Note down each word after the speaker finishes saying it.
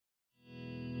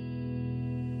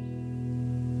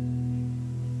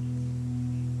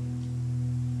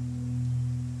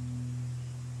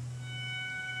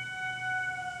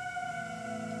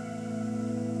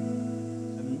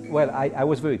Well, I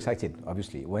was very excited,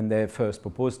 obviously. When they first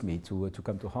proposed me to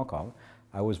come to Hong Kong,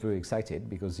 I was very excited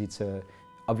because it's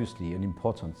obviously an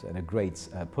important and a great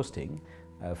posting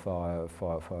for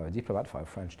a diplomat, for a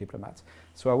French diplomat.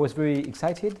 So I was very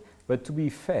excited, but to be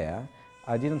fair,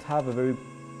 I didn't have a very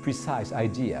precise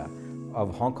idea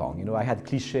of Hong Kong. You know, I had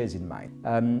cliches in mind.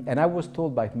 And I was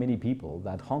told by many people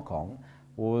that Hong Kong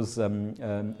was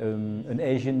an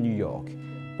Asian New York.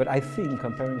 But I think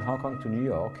comparing Hong Kong to New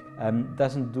York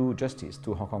doesn't do justice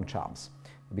to Hong Kong charms,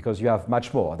 because you have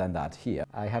much more than that here.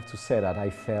 I have to say that I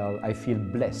feel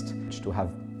blessed to have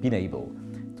been able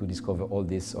to discover all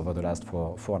this over the last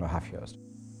 4.5 years.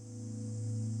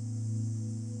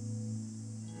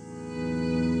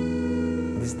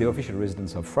 This is the official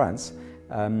residence of France.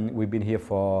 We've been here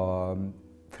for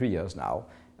 3 years now.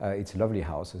 It's a lovely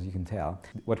house, as you can tell.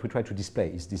 What we try to display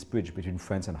is this bridge between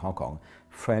France and Hong Kong,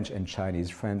 French and Chinese,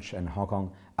 French and Hong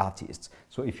Kong artists.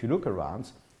 So if you look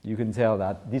around, you can tell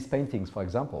that these paintings, for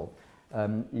example,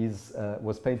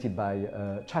 was painted by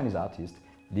a Chinese artist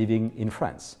living in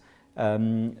France.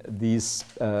 This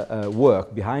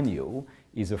work behind you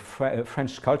is a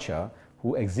French sculptor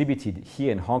who exhibited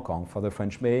here in Hong Kong for the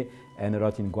French May and a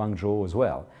lot in Guangzhou as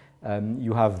well.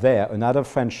 You have there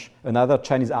another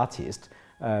Chinese artist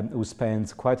who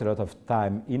spent quite a lot of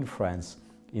time in France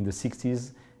in the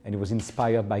 60s, and he was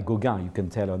inspired by Gauguin, you can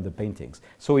tell on the paintings.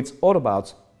 So it's all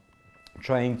about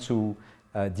trying to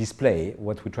display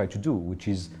what we try to do, which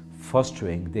is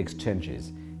fostering the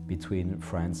exchanges between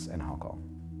France and Hong Kong.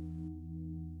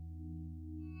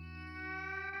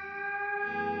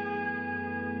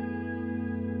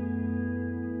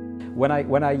 When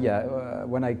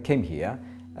I came here,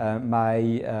 my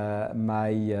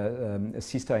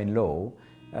sister-in-law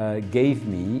gave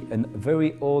me a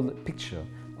very old picture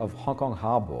of Hong Kong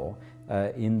Harbour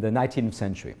in the 19th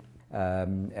century.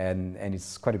 And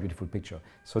it's quite a beautiful picture.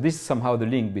 So this is somehow the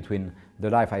link between the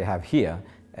life I have here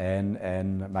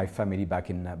and my family back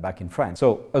in France.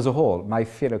 So as a whole, my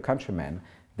fellow countrymen,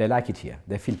 they like it here.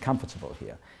 They feel comfortable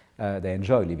here. They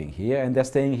enjoy living here, and they're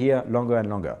staying here longer and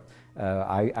longer.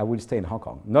 I will stay in Hong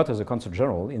Kong, not as a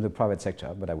consul-general in the private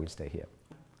sector, but I will stay here.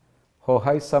 Ho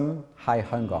hai sam hai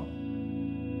Hong Kong.